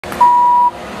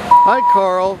Hi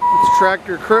Carl, it's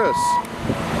Tractor Chris.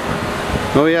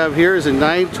 What we have here is a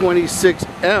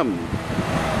 926M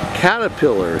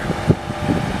Caterpillar.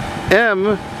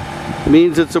 M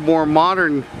means it's a more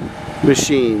modern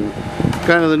machine,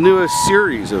 kind of the newest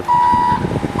series of.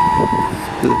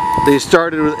 They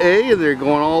started with A and they're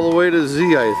going all the way to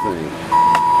Z, I think.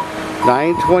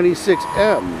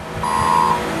 926M.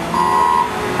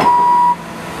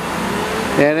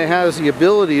 And it has the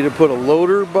ability to put a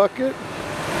loader bucket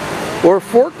or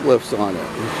forklifts on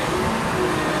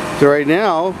it. So right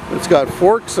now, it's got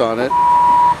forks on it,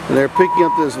 and they're picking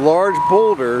up this large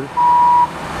boulder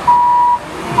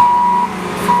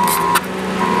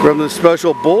from the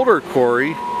special boulder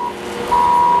quarry.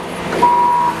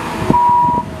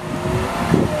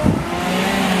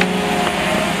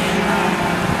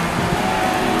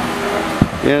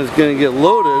 And it's going to get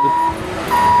loaded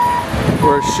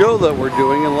for a show that we're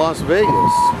doing in Las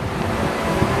Vegas.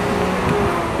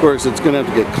 Of course, it's going to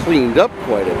have to get cleaned up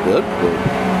quite a bit, but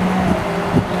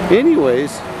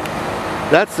anyways,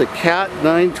 that's the Cat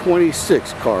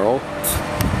 926, Carl.